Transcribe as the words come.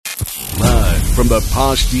from the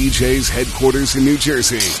POSH DJs headquarters in New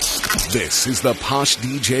Jersey, this is the POSH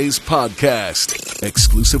DJs podcast,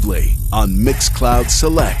 exclusively on Mixcloud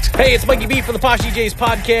Select. Hey, it's Mikey B from the POSH DJs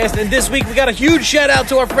podcast, and this week we got a huge shout out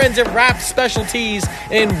to our friends at Wrap Specialties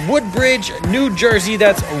in Woodbridge, New Jersey.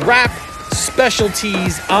 That's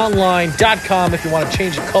wrapspecialtiesonline.com. If you want to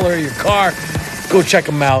change the color of your car, go check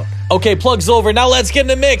them out. Okay, plugs over. Now let's get in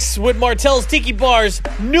the mix with Martel's Tiki Bar's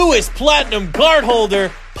newest platinum card holder,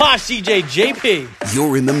 POSH DJ JP.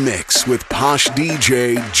 You're in the mix with POSH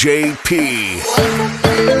DJ JP. Wake up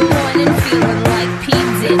in the morning feeling like P.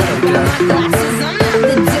 Diddy. Got my glasses, I'm out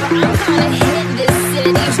the door. I'm gonna hit this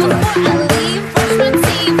city. Before I leave, brush my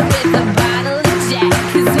teeth with a bottle of Jack.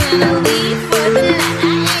 'Cause when I leave for the night,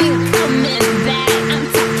 I ain't coming back. I'm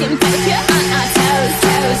talking pedicure on our toes,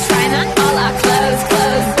 toes. Trying on all our clothes,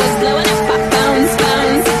 clothes. Boys blowing up our phones,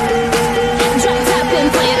 phones. Dropped up and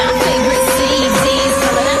playing our favorite CDs.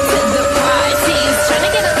 Pulling up to the parties. Trying to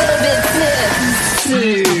get a little bit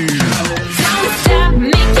tipsy. Don't stop,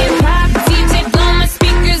 make it pop. DJ, blow my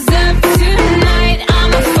speakers up tonight.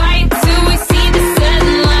 I'ma fight till we see the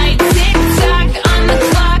sunlight. Tick tock on the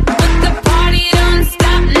clock, but the party don't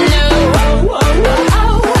stop. No.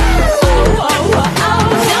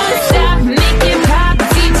 Don't stop, make it pop.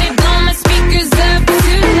 DJ, blow my speakers up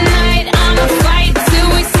tonight. I'ma fight till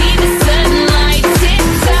we see the sunlight. Tick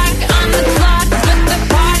tock on the clock, but the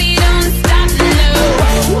party don't stop. No.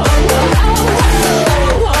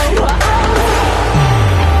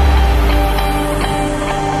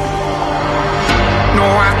 No, I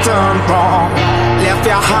done wrong, left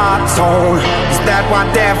your heart torn. Is that what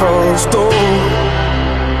devils do?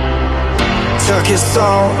 Took you so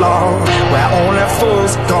long, where only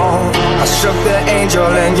fools go. I shook the angel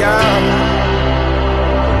and young.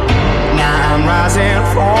 Now I'm rising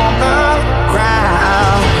from the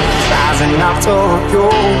ground, rising up to you.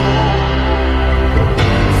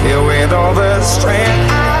 Filled with all the strength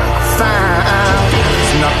I find,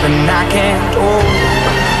 there's nothing I can't do.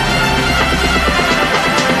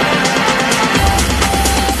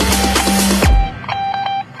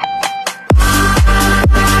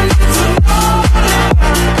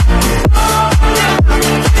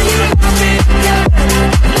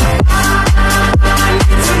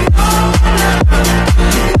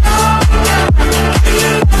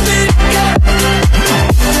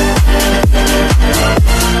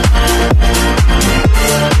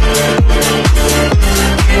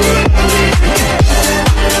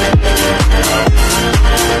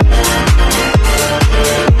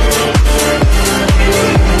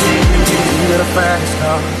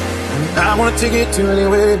 Ticket to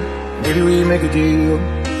anywhere, maybe we make a deal.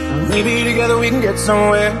 Maybe together we can get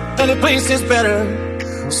somewhere. Any place is better.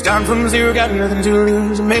 Starting from zero, got nothing to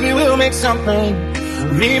lose. Maybe we'll make something.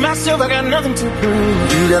 Me, myself, I got nothing to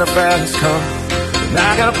prove. You got a fast car, and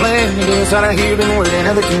I got a plan to get us out of here. Been waiting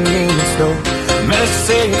at the convenience store. Managed to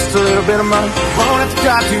say just a little bit of money. Won't have to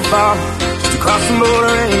drive too far. Just to cross the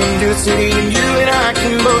border and into the city. And you and I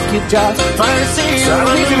can both get jobs. Finally see you. So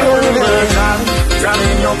I need to go to work.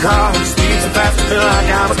 Driving in your car, speed so fast I feel like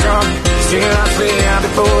I was drunk. Singing out sweet out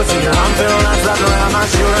before, singing I'm feeling like wrapped around my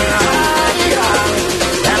shoulder. And I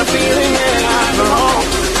had a feeling that I belong.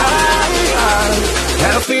 I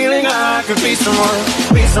had a feeling I could be someone,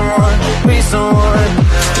 be someone, be someone.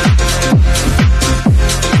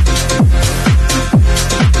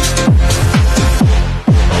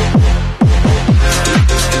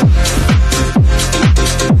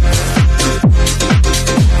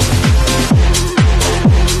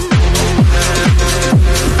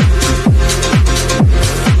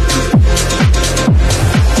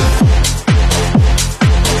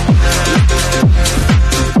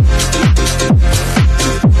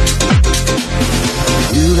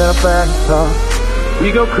 We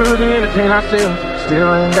go cruising, entertain ourselves,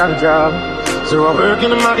 still ain't got a job. So I work in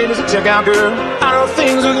the market as a checkout girl. I know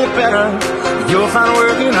things will get better. You'll find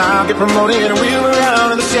work and I'll get promoted. And we'll move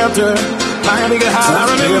around in the shelter. Miami get high, I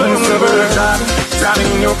remember when we were driving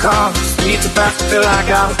in your car. Speed so fast, I feel like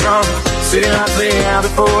I was drunk. Sitting out there out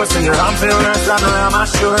before, singing I'm feeling nice, wrapped around my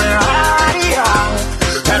shoulder. And I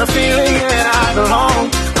had a feeling that I belong.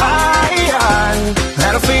 I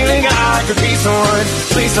had a feeling I could be someone,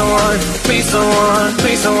 be someone, be someone,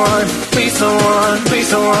 be someone, be someone, be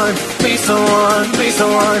someone, be someone, be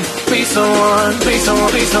someone, be someone, be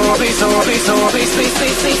someone, be someone, be someone, be someone, be someone.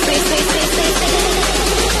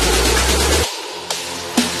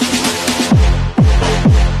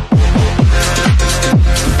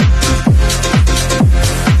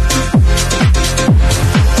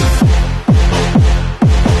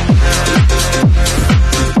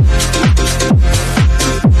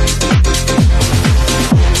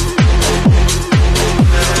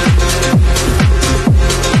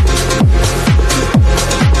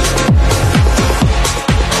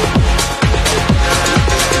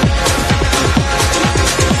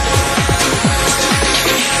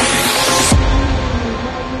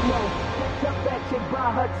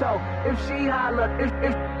 If she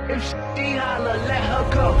holler, let her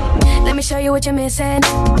go. Let me show you what you're missing.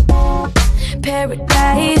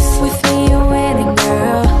 Paradise, with me you're winning,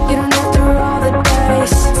 girl. You don't have to roll the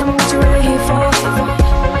dice. Tell me what you're really here for.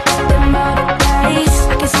 Them other days,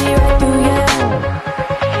 I can see right through you.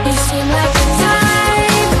 You seem like the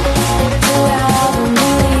type to love and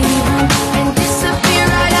believe and disappear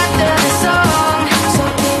right after the song. So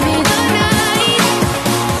give me the night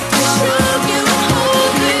to show you and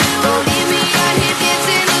hold you. Don't leave me out here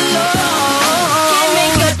dancing alone. Can't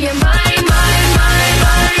make up your mind.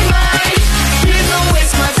 Please don't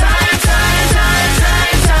waste my time.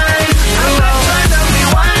 I'm not trying to be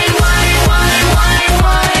wine. Oh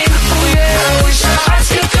yeah, I wish our hearts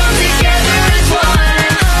could come together as one.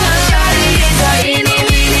 Shawty is a eeny,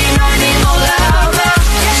 meeny, miny, mo lover.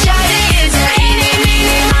 Shawty is a eeny,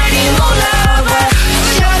 meeny, miny, mo lover.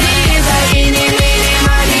 Shawty is a eeny, meeny,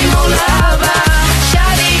 miny, mo lover.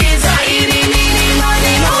 Shawty is a eeny, meeny,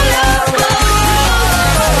 miny, mo lover.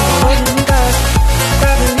 Holding me back,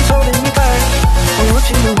 grabbing me, holding me back. I want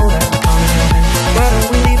you to hold that on me. Why don't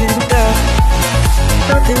we leave it at that?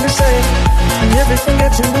 Nothing to say, and everything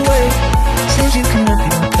gets in the way. Seems you cannot be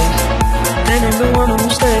replaced, and I'm the one who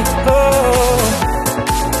will stay. Oh,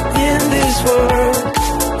 in this world,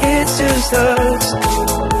 it's just us.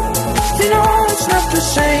 You know it's not the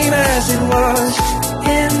same as it was.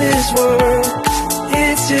 In this world,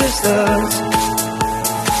 it's just us.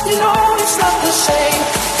 You know it's not the same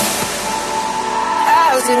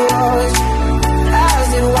as it was, as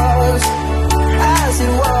it was, as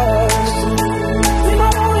it was. You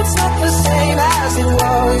know it's not the same as it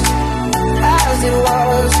was, as it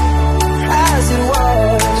was, as it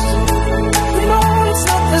was. You know it's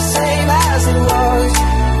not the same as it was,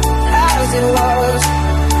 as it was,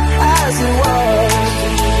 as it was.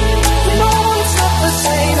 You know it's not the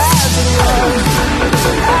same as it was,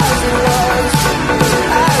 as it was,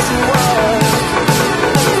 as it was.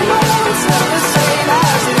 You know it's not the same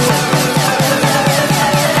as it was.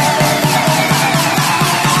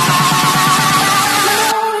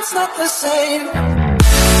 No, it's not the same.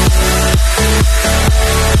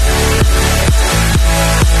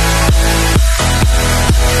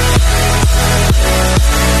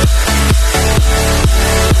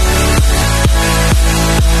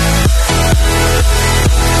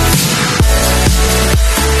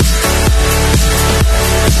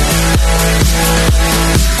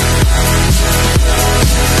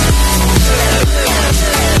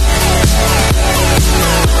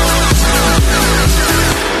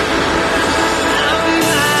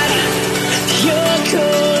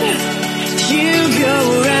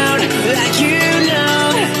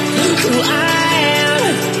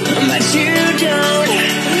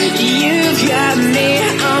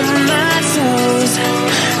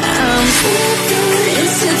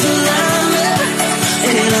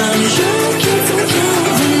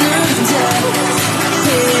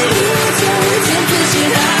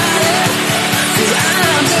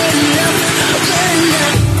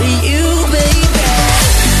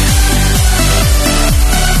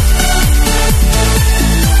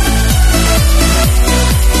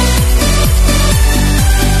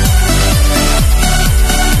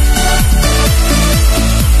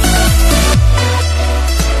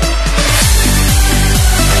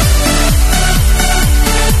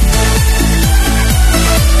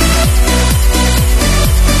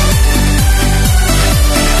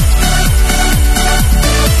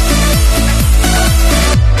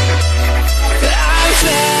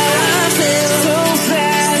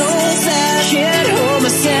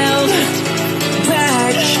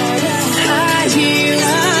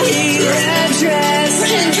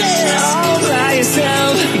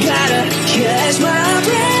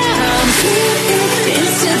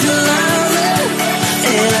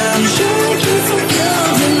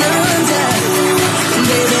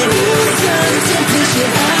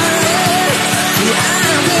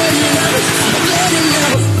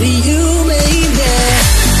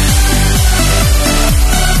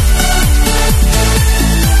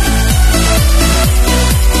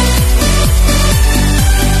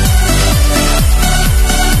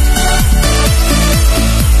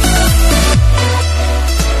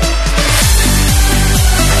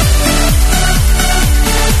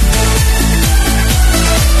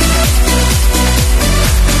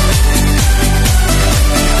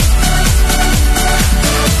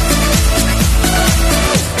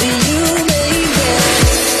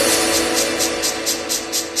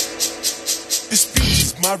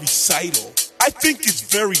 recital. I think it's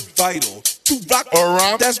very vital to rock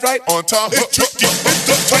around. That's right, on top. It's tricky.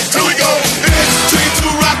 It's right. Here we go. It's tricky to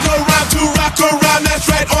rock around. That's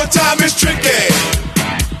right, on time. It's tricky.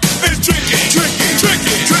 It's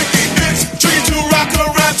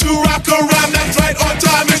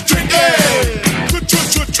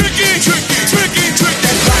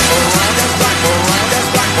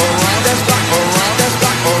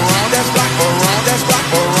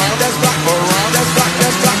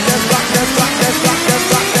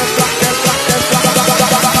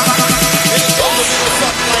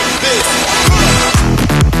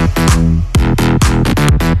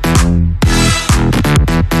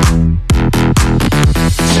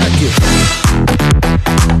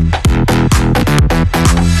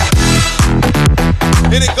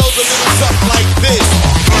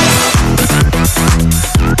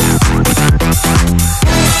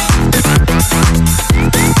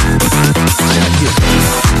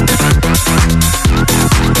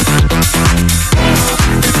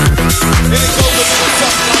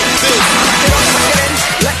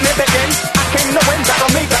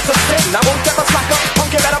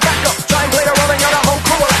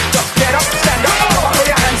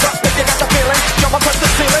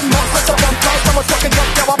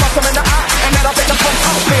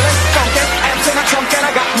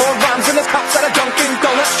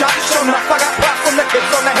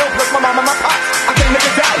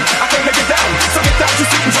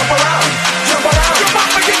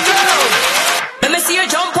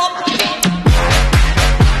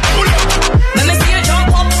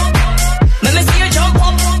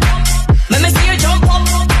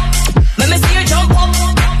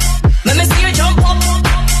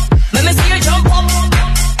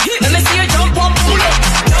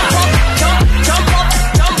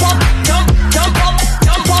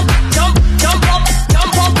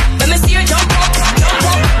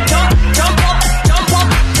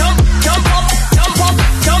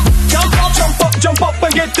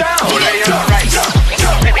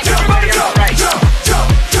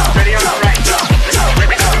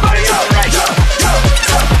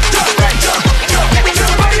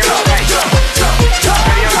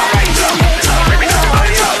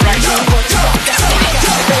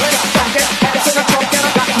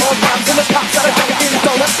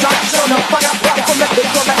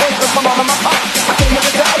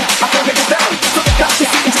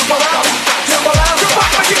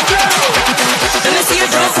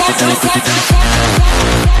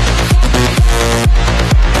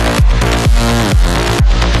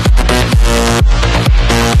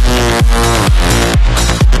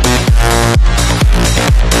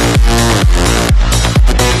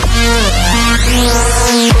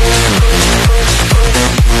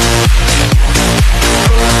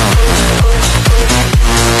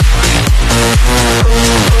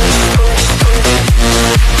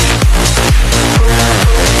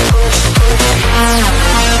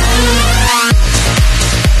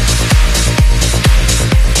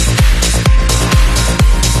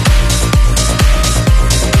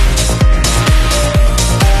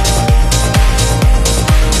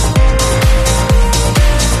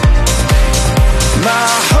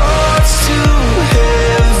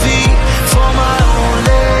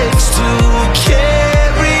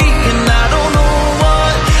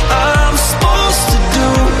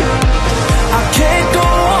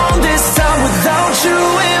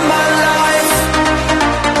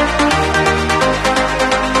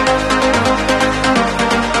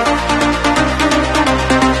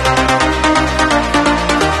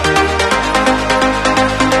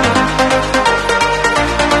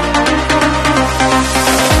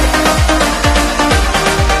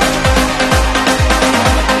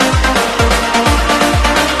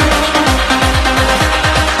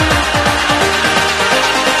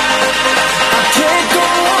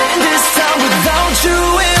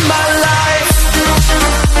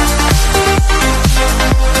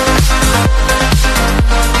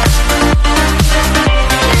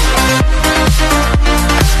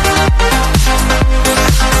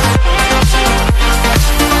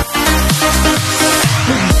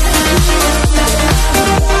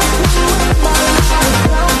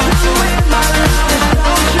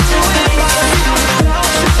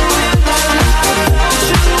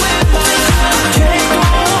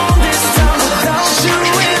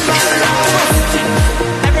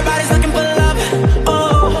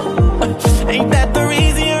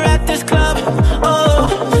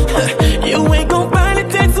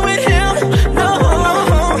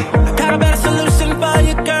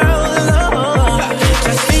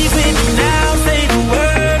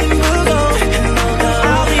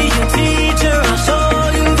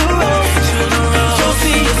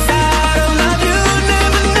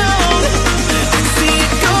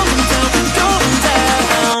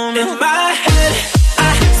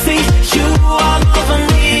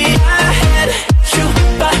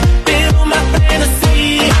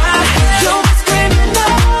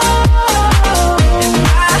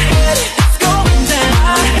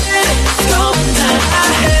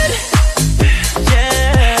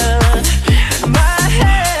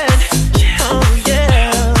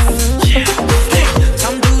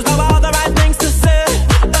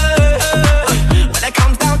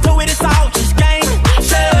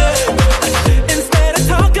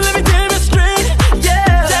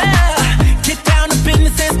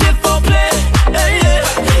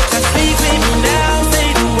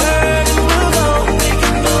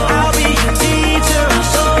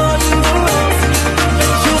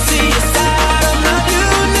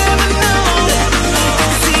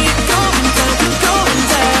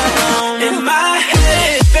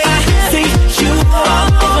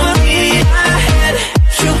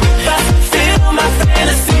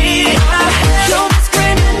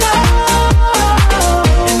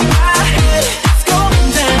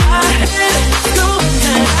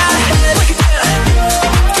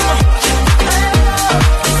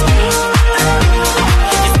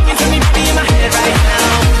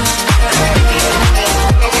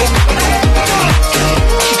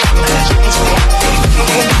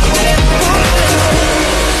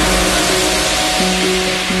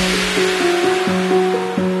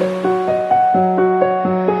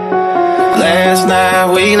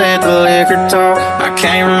the liquor talk. I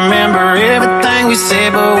can't remember everything we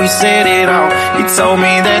said, but we said it all. You told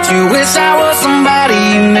me that you wish I was somebody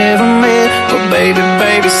you never met. But baby,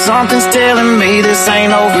 baby, something's telling me this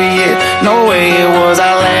ain't over yet. No way it was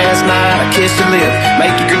our last night. I kissed your lips,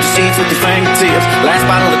 make you grip the sheets with your fingertips. Last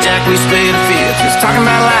bottle of Jack, we split a fifth. Just talking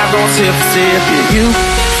about life, going sip for sip. Yeah,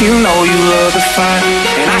 you know you love to fight,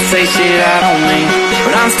 and I say shit I don't mean,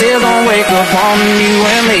 but I'm still gonna wake up on you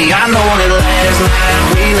and me. I know that last night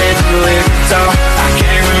we let the liquor talk. I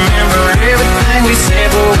can't remember everything we said,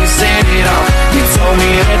 but we said it all. You told me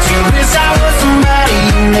that you wish I was somebody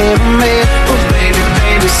you never met. But baby,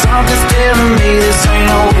 baby, something's telling me this ain't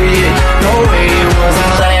over yet. No way it was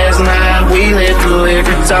our last night we let the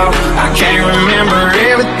liquor talk. I can't remember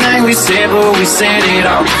everything we said, but we said it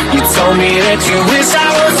all. You told me that you wish I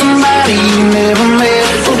was somebody you never met.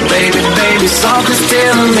 But baby, baby, something's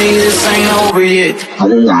telling me this ain't over yet.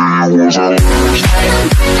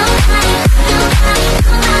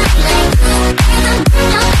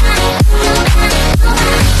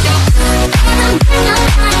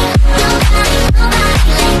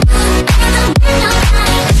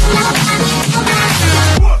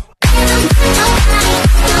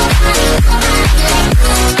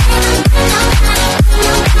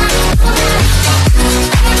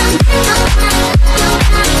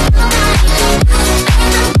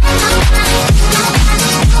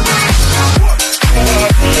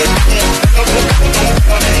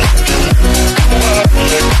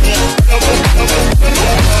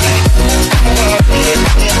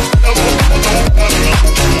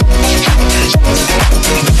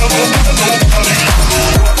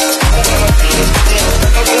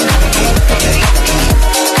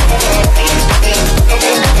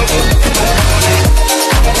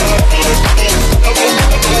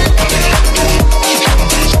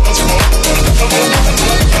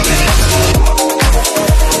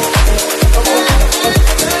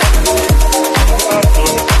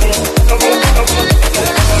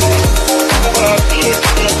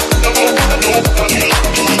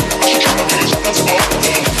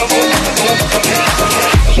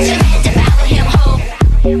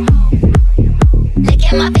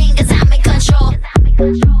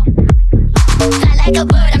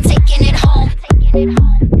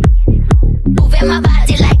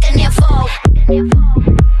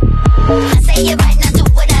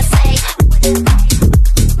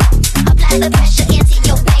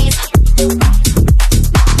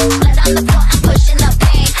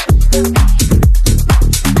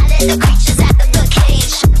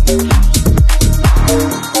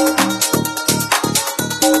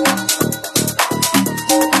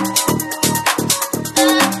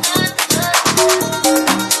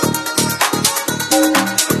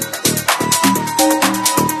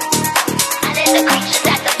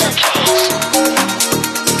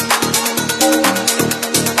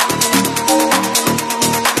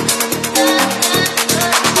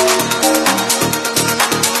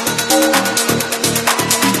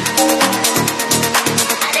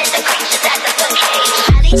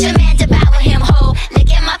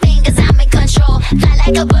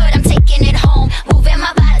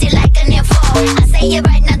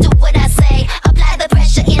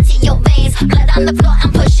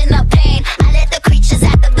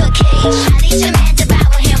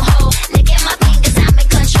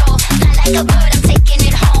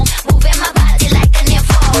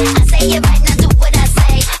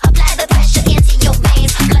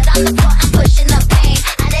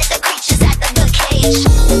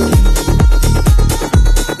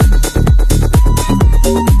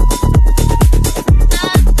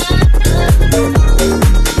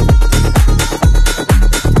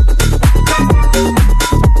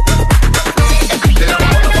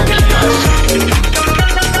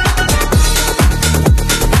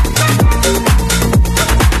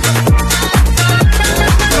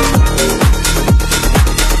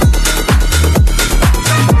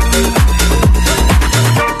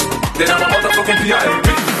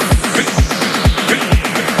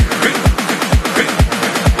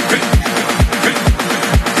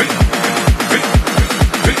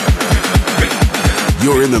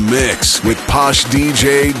 You're in the mix with POSH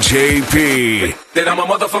DJ JP. Then I'm a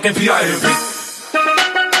motherfucking PIMP.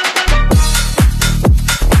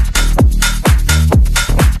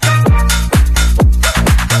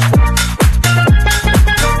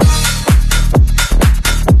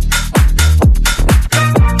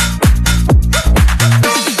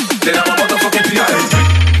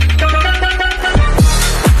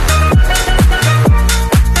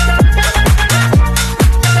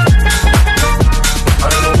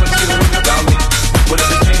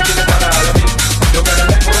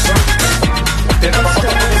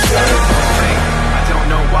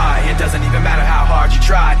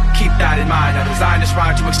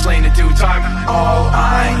 explain in due time. All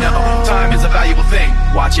I know, time is a valuable thing.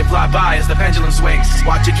 Watch it fly by as the pendulum swings.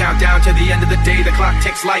 Watch it count down to the end of the day. The clock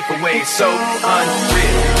takes life away. So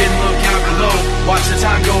unreal. Didn't look out below. Watch the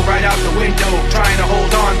time go right out the window. Trying to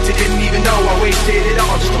hold on to didn't even know I wasted it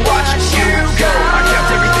all just to watch you go. I kept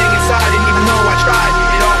everything inside, and even though I tried,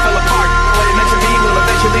 it all fell apart. What it meant to me will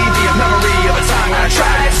eventually be a memory of a time when I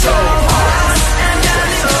tried so hard and got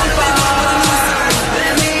so far.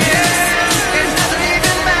 In the end, it doesn't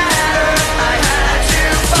even matter. I had to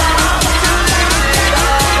fall to lose it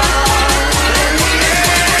all. In the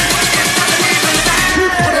end, it doesn't even matter.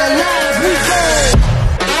 For the love we go.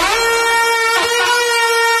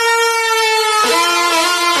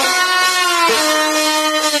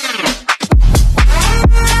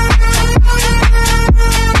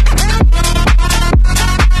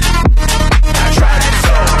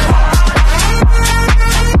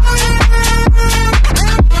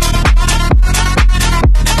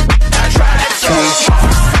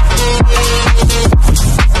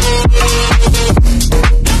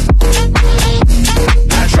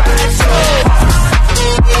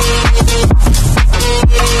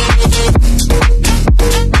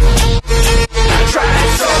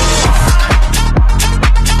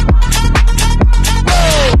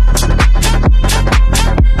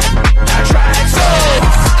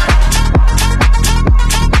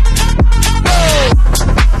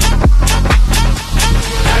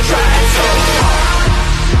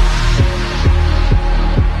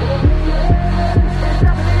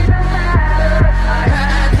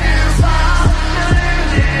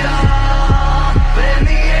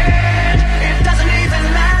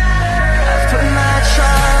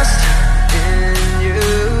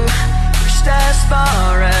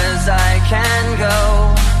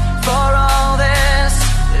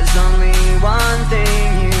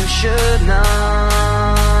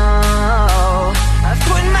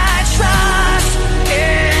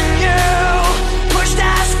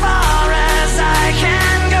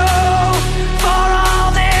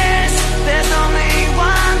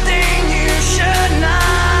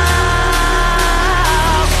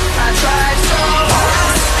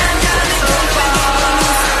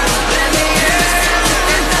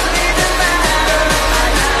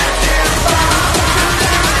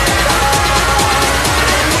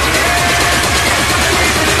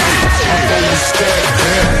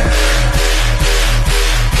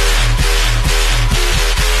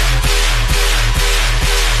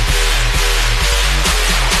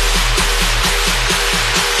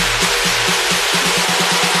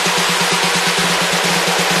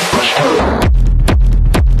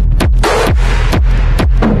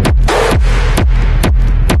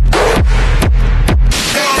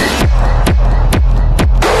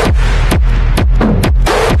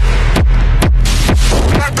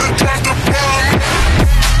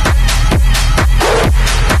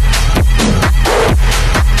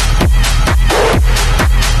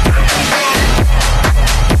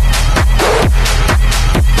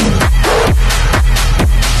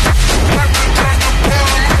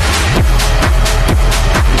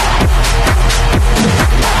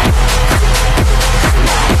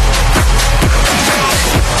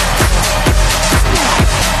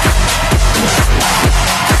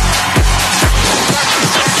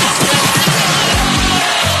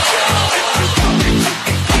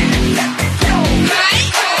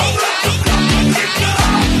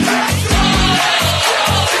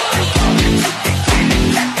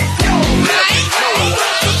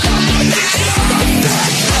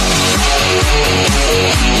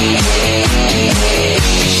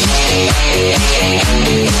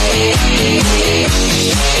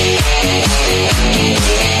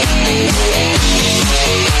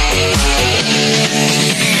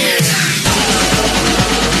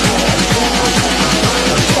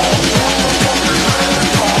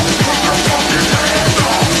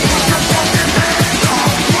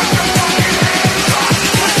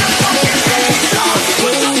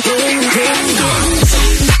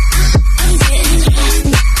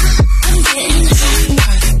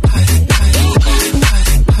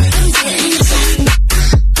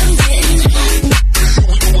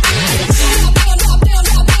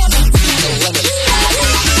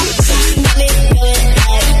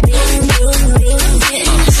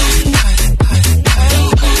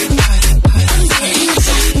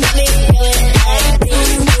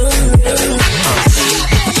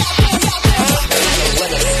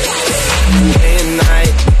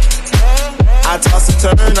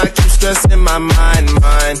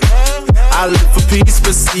 I live for peace,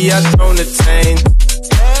 but see I don't attain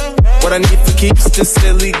what I need for keeps this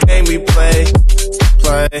silly game we play.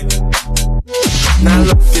 Now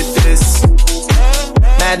look at this,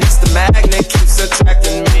 madness, the magnet keeps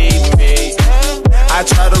attracting me. I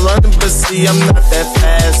try to run, but see, I'm not that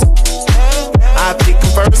fast. I peak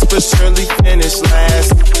first, but surely finish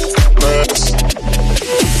last.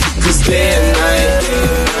 Cause day and night,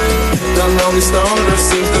 the lonely stoner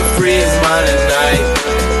seems to free his mind at night.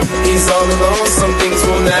 He's all alone, some things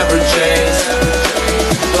will never change.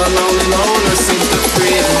 The lonely loner seems to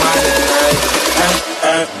free his mind at night.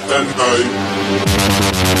 At night.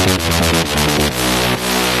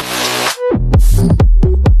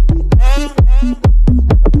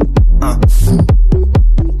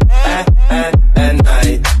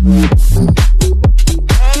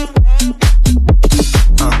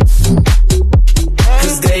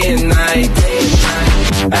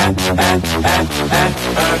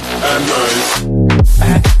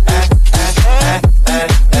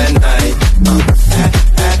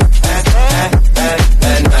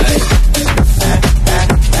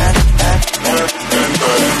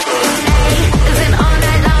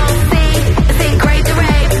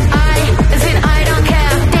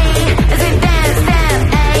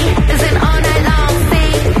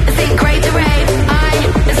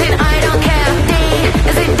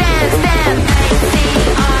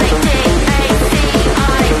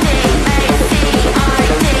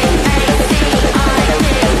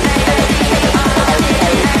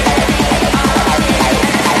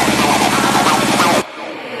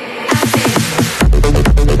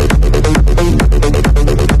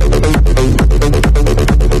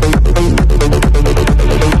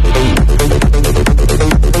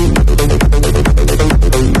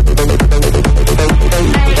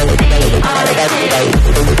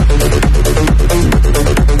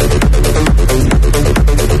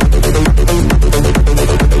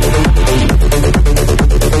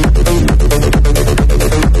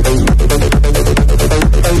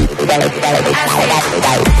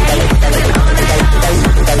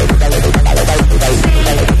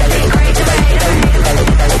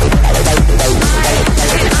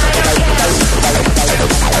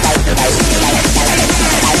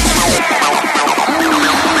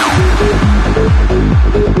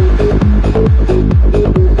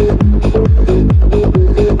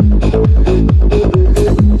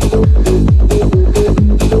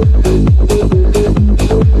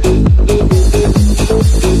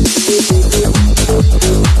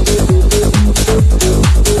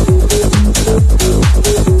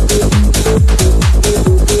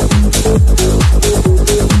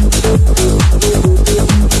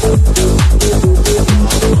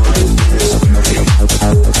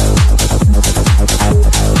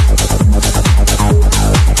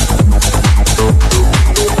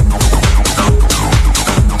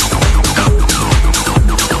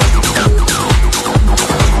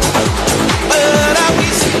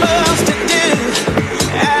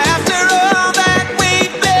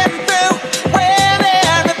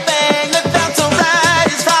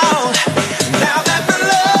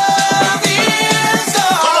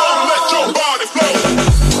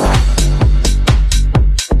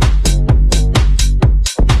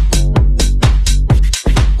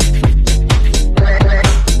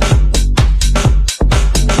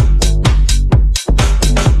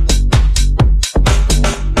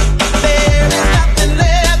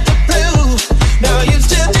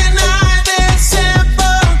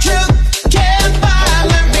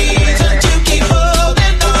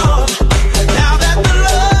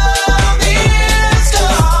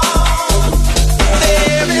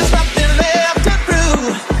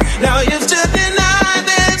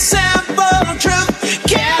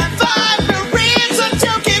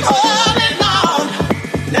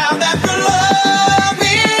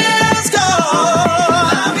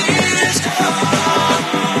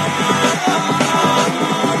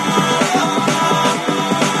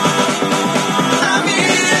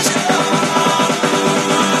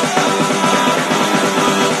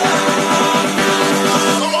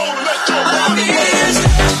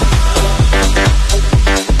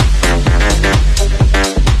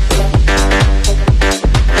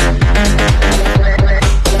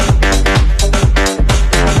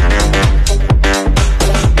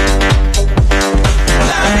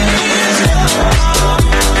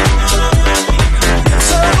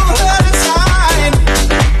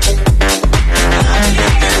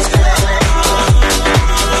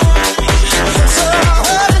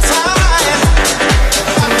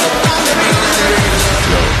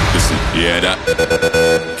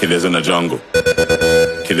 Killers in the jungle.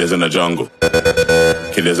 Killers in the jungle.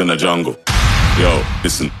 Killers in the jungle. Yo,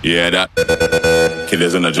 listen, you hear that?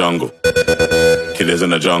 Killers in the jungle. Killers in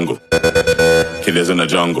the jungle. Killers in the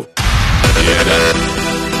jungle. You hear that?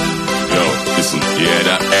 Yo. listen, you hear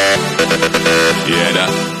that? You hear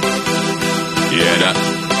that? You hear that?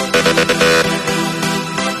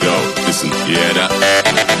 Yo, listen, you hear that?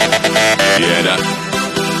 You hear that?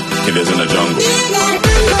 Killers in the jungle.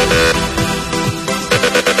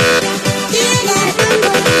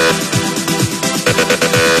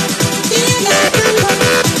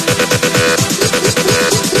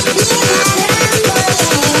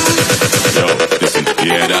 Yo, listen,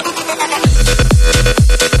 you hear that?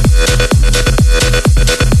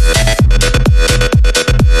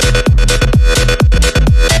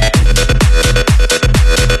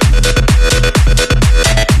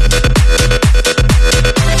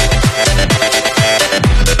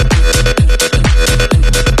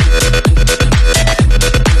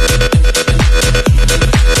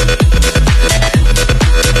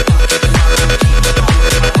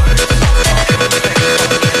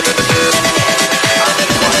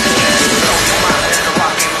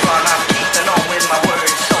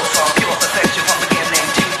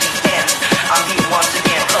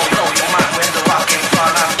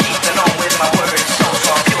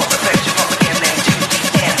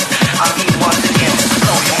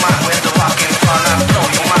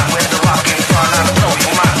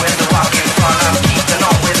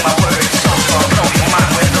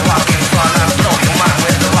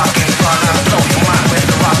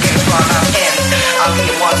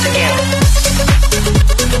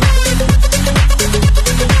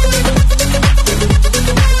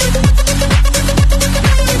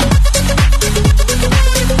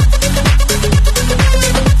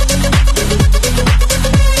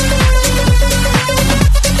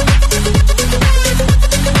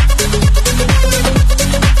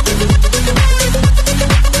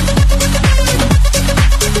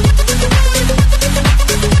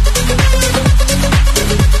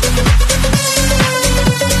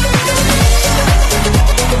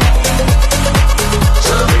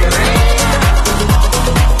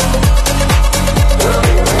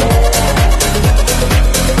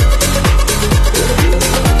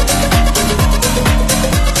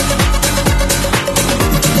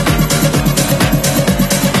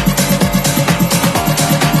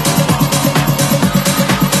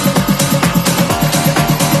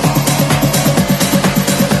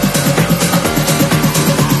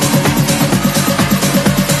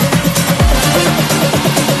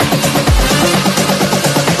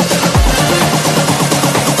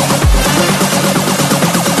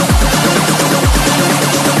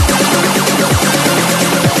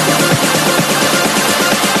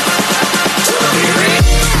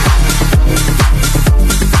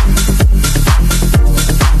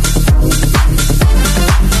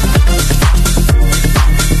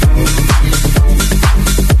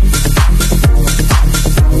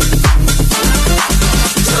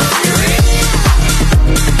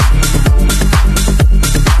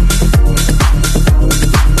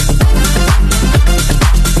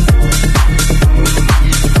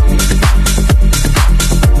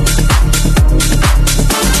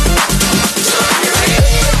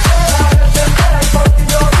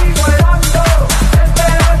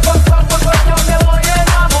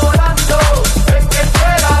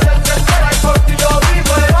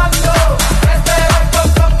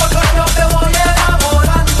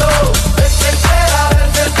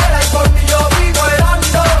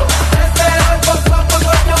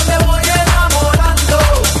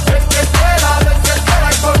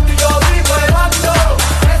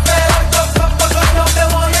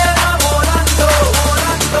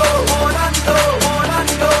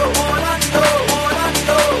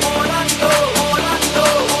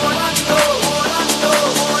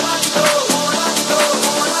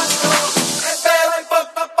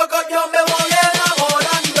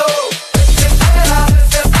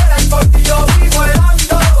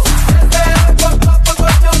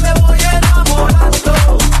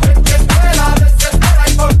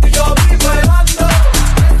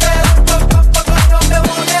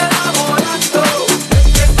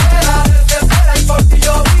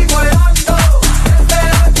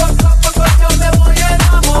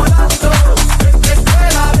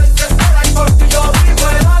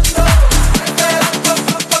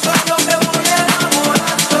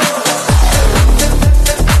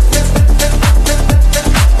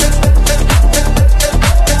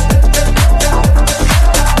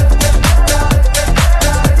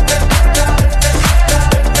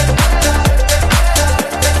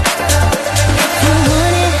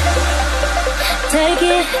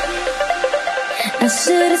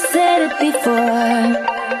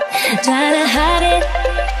 Trying to hide it,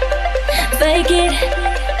 fake it.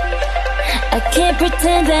 I can't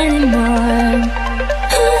pretend anymore.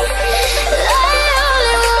 I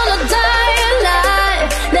only wanna die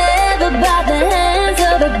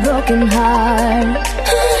broken heart.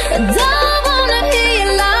 I don't wanna hear you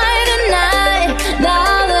lie tonight,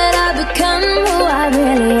 now that I've become who I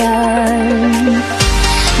really am.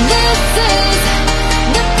 This is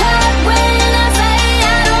the part when I say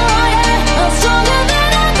I don't want it. I'm stronger than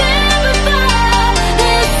I've been before.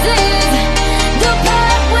 This is the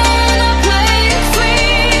part when I play it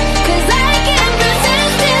free, 'cause I can't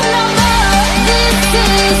resist it no more. This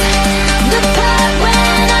is the part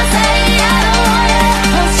when I say I don't want it.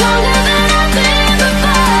 I'm stronger than I've been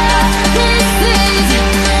before. This is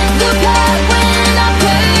the part when I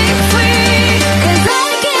play it free, 'cause I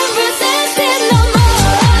can't resist it no more.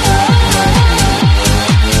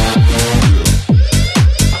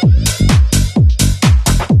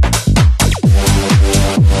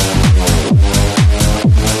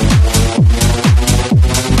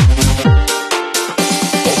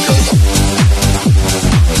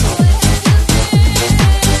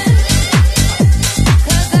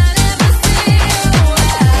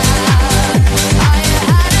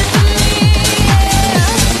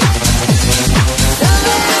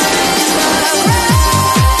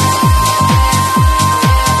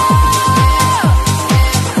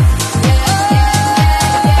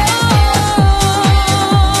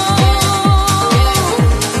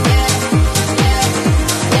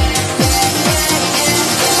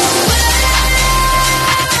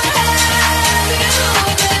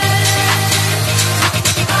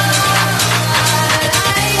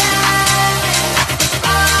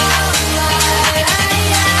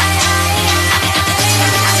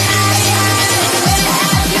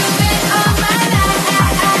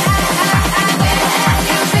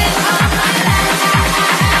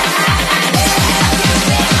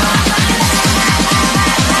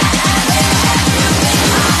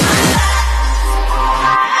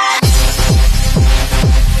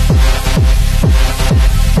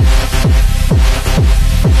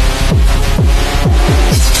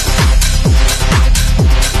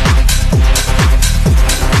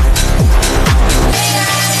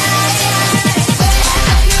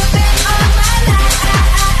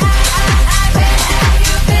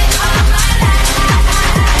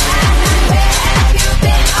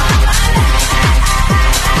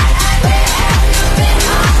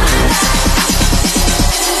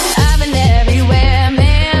 I've been everywhere,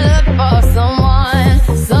 man, looking for someone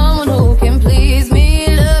who can please me,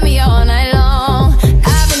 love me all night long.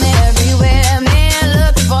 I've been everywhere, man,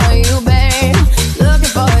 looking for you, babe,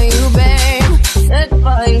 looking for you, babe, looking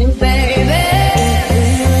for you, baby.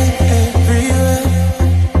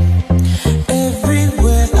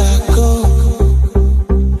 Everywhere I go,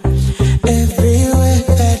 everywhere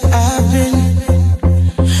that I've been,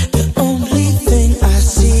 the only thing I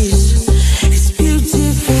see is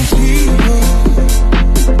beautiful people,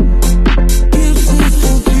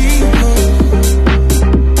 beautiful people,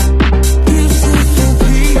 beautiful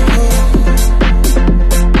people,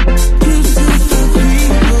 beautiful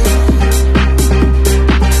people.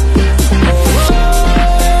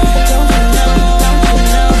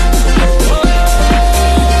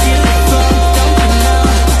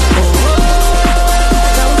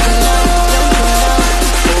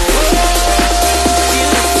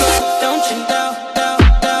 Don't you know?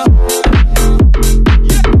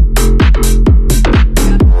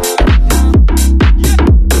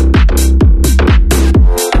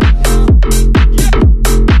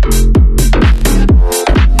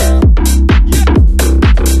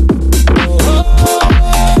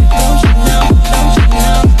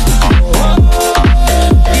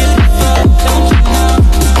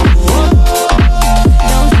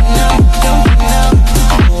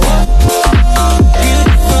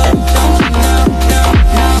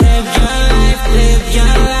 Live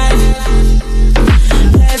your life.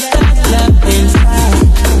 Let that love inside.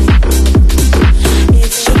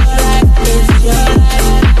 It's your life, it's your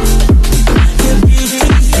life. Your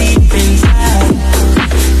beauty's deep inside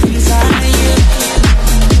you.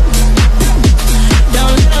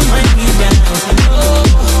 Don't let 'em bring you down. Oh,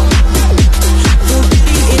 your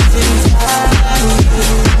beauty is inside you.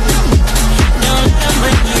 Don't let 'em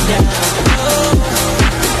bring you down. Oh.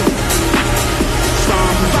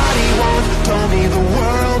 Somebody once told me the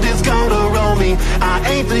world is gonna roll me. I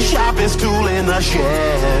ain't the sharpest tool in the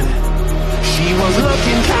shed. She was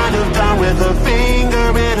looking kind of dumb with a finger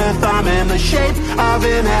and a thumb in the shape of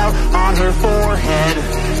an L on her forehead.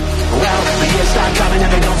 Well, the years start coming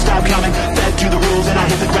and they don't stop coming. Fed to the rules and I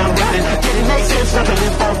hit the ground running. Didn't make sense not to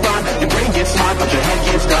live for fun. Your brain gets smart but your head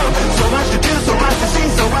gets dumb. So much to do, so much to see,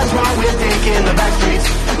 so what's wrong with taking the back streets?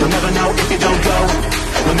 You'll never know if you don't go.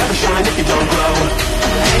 You'll never shine if you don't glow.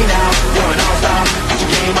 Hey now, you're an all-star. Get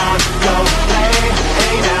your game on, go play.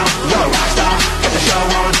 Hey now, you're a rock star. Get the show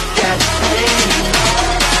on, get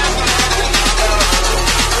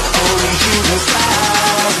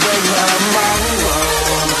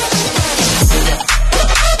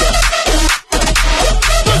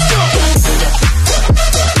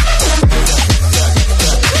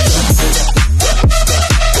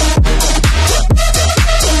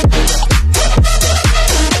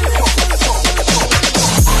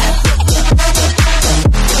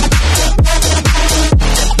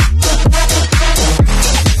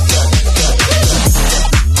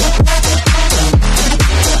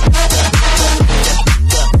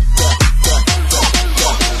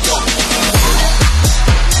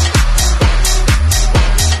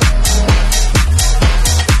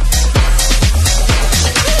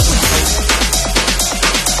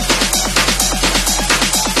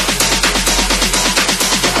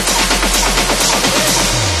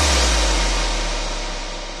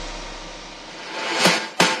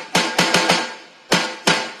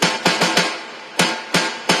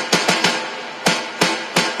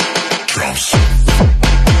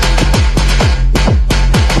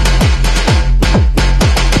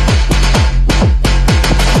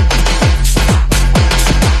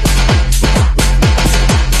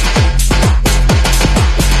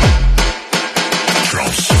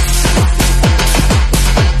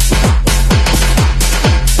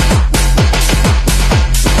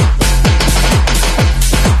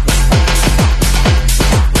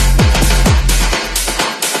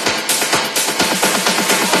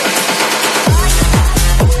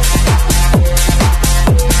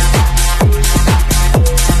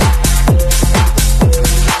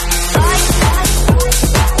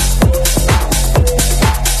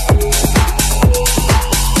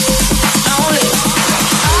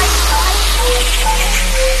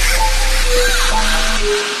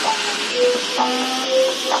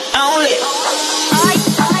Only.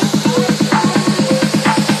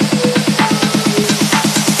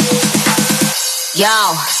 Yo,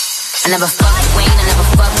 I never fucked Wayne, I never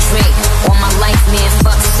fucked Drake. All my life, man,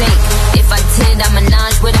 fuck sake. If I did, I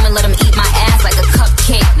menage with him and let him eat my ass like a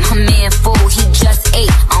cupcake. My man fool, he just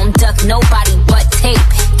ate. I don't duck nobody but tape.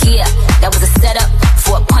 Yeah, that was a setup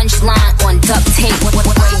for a punchline on duct tape. Worry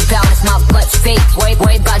about is my butt fake. Worry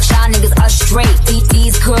about y'all niggas us straight.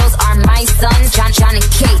 These girls are my sons, John and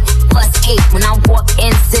Kate. +8 when I walk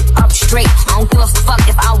in, sit up straight. I don't give a fuck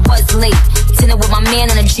if I was late. Dinner with my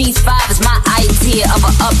man on a G5 is my idea of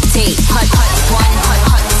an update. Hut 1,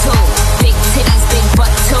 hut 2. Big titties, big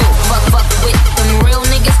butt too. Fuck with them real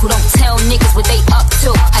niggas who don't tell niggas what they up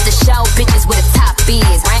to. Had to shout bitches where the top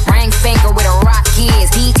is. Ring finger where the rock is.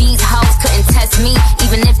 These hoes couldn't test me,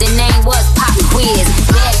 even if their name was Pop Quiz.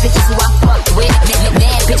 Bad bitches who I fuck with.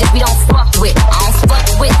 Bad bitches we don't fuck with. I don't fuck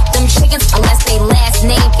with them chickens unless they last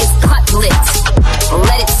name is Cutlets.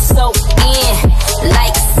 Let it soak in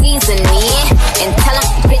like seasoning. And tell them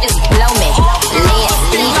bitches blow me.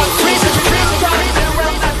 Lance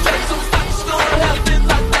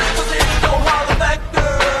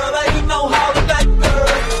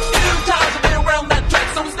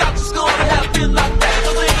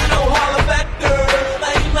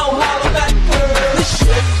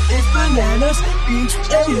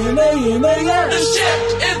This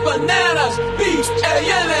shit is bananas, beach,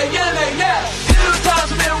 yeah. Two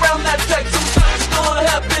times I've been around that track, sometimes it's gonna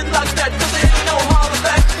happen like that. Cause there ain't no holler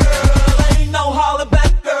back, girl. There ain't no holler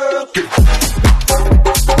back, girl.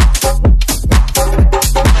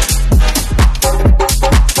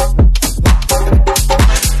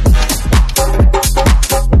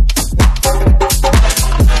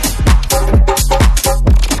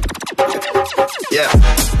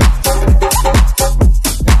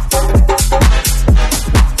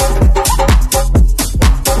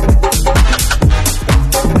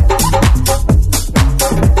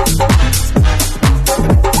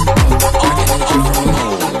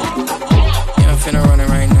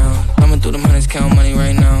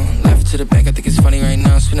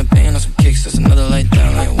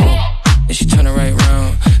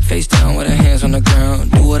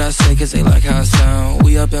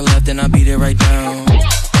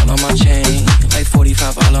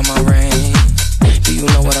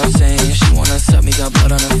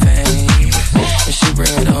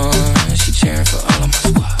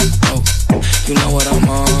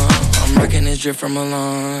 From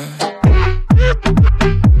Milan.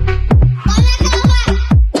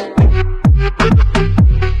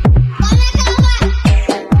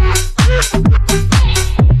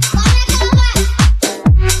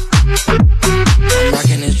 I'm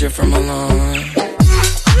rocking this drip from Milan.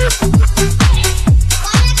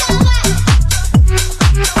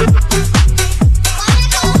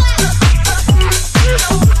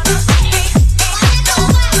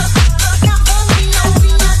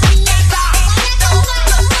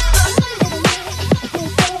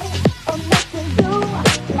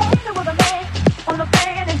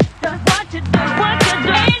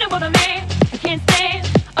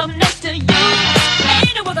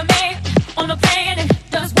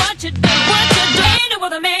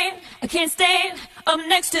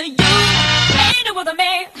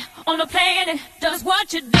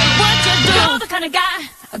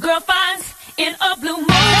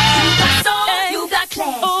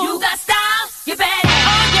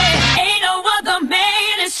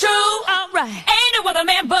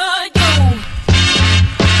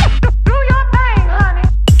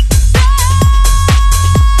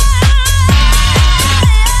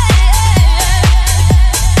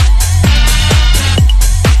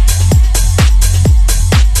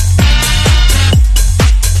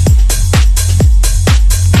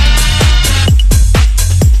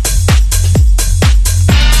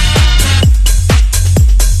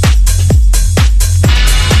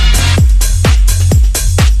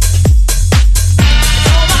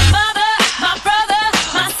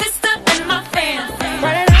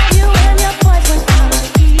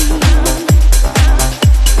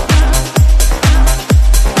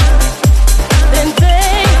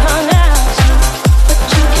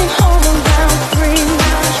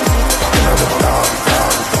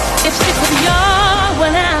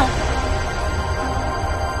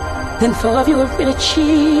 Then 4 of you were really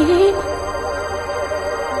cheap,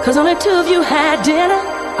 'cause only 2 of you had dinner.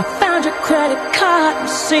 I found your credit card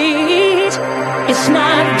receipt. It's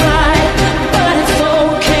not right, but it's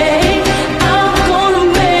okay. I'm gonna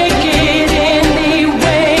make it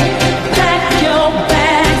anyway. Pack your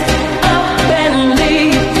bags up and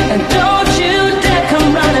leave, and don't you dare come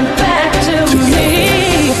running back to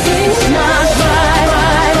me. It's not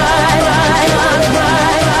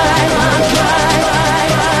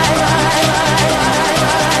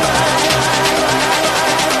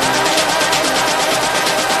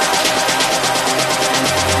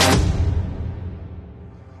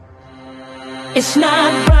It's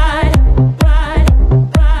not right.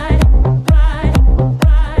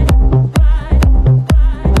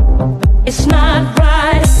 It's not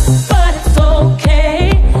right, but it's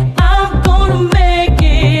okay. I'm gonna make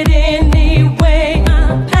it anyway.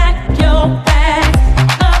 Pack your bag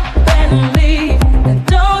up and leave, and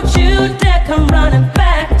don't you dare come running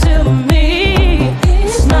back to me.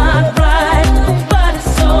 It's not right, but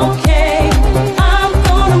it's okay. I'm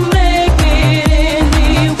gonna make it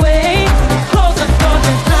anyway. Close the door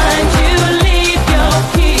behind you, leave your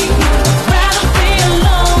key. Rather be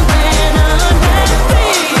alone than unhappy.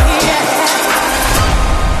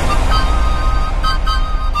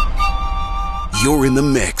 You're in the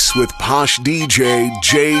mix with POSH DJ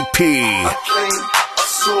JP. I came, I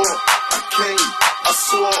saw,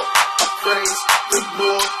 I praise the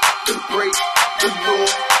Lord, the break the law.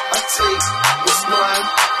 I take what's mine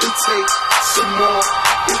and take some more.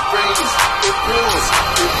 It rains, it pours,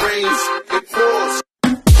 it rains, it pours.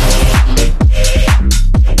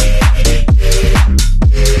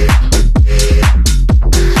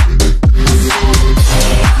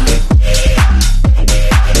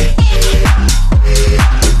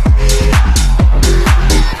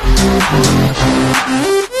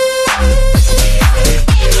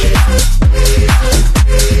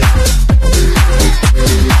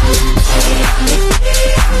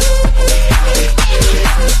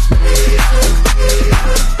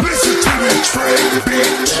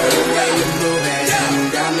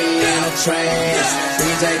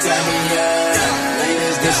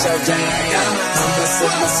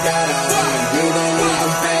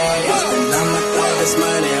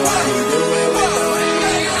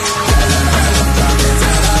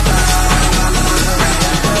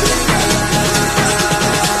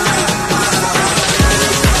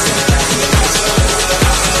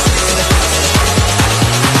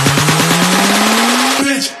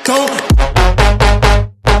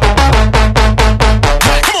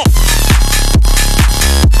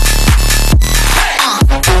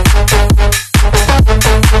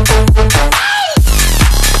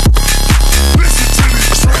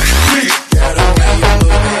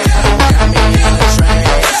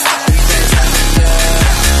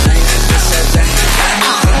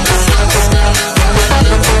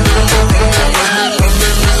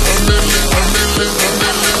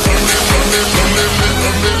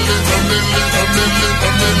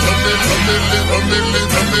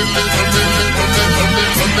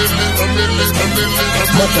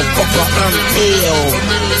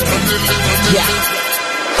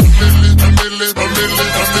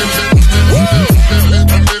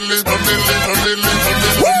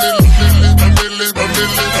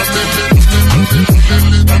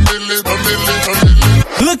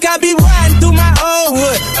 Look, I be riding through my old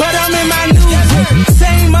hood, but I'm in my new hood.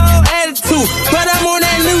 Same old attitude, but I'm on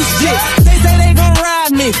that new shit. They say they gon'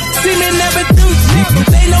 ride me, see me never do shit.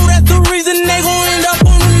 They know that's the reason they gon' end up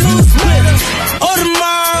on the loose split.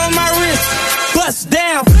 Audemars on my wrist, bust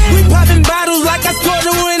down. We popping bottles like I scored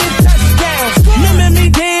a winning touchdown. Remember me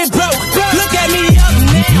dead broke, look at me up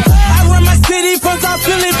now. I run my city from South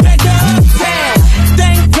Philly back to uptown.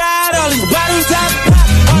 Thank God all these bottles I pop,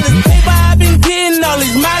 all this paper I been getting, all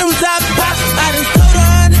these models I pop. I done sold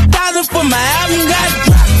 100,000 for my album got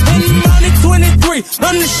dropped. And I'm only 23,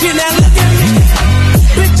 I'm the shit, now look at me.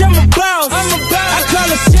 Bitch, I'm a boss, I call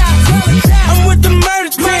a shot. I'm with the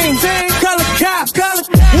murder team, call a cop.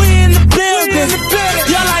 We in the building,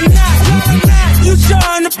 y'all are not. You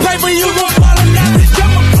showing the paper, you gon' fall or not. Bitch,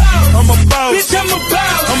 I'm a boss, bitch, I'm a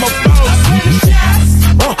boss. I play the shots,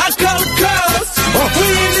 I call the calls. We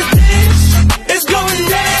in this bitch, it's going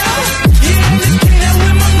down. Yeah, in this kingdom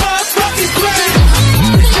with my motherfucking crown.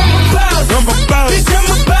 Bitch, I'm a boss, bitch, I'm a boss. Bitch, I'm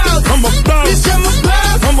a boss, bitch, I'm a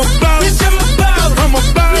boss. Bitch, I'm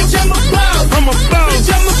a boss, bitch,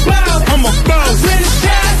 I'm a boss. I play the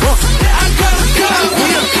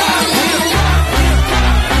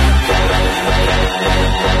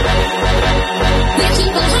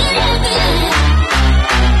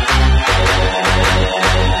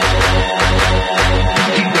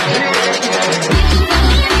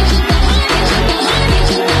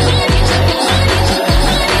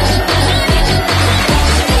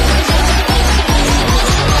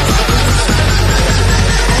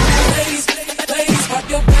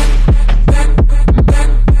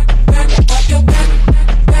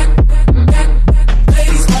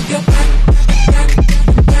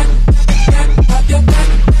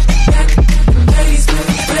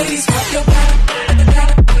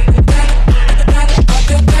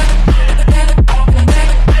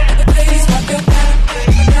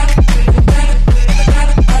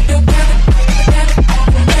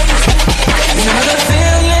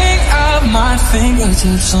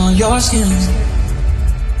fingertips on your skin.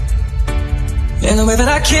 And the way that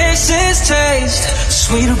our kisses taste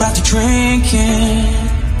sweeter after drinking.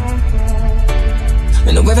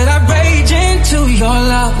 And the way that I rage into your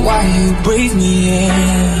love while you breathe me in.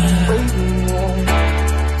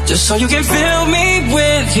 Just so you can feel me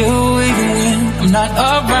with you even when I'm not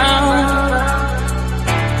around.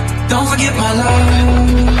 Don't forget my love.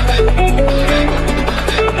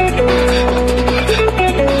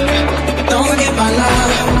 Don't forget my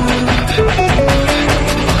love.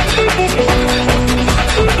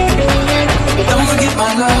 Don't forget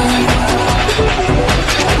my love.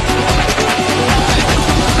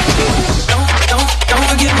 Don't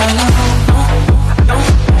forget my love.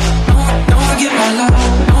 Don't forget my love.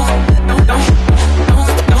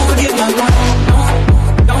 Don't forget my love.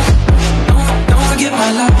 Don't forget my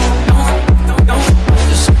love.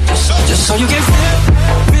 Just so you can feel.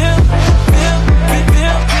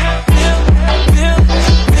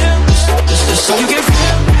 Just so you can feel.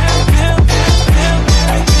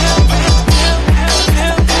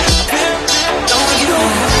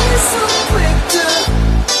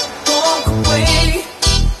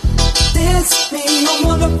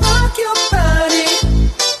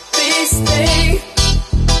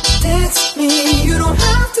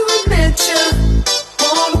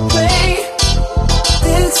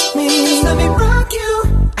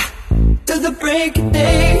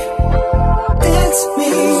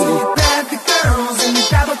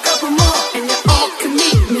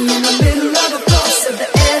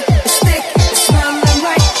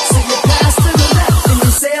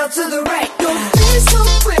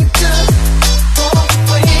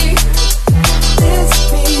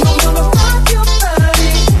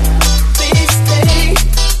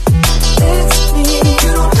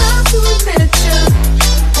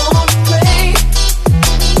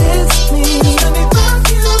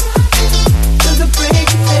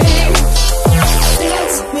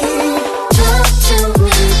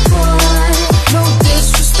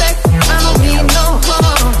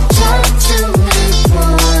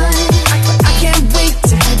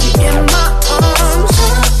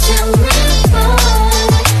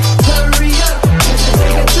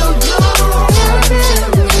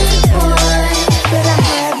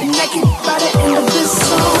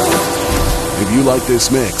 Like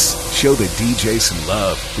this mix, show the DJ some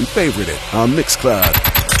love and favorite it on Mixcloud.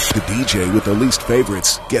 The DJ with the least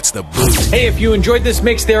favorites gets the boot. Hey, if you enjoyed this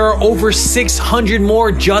mix, there are over 600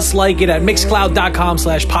 more just like it at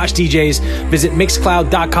mixcloud.com/poshdjs. Visit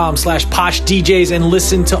mixcloud.com/poshdjs and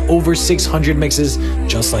listen to over 600 mixes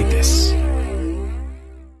just like this.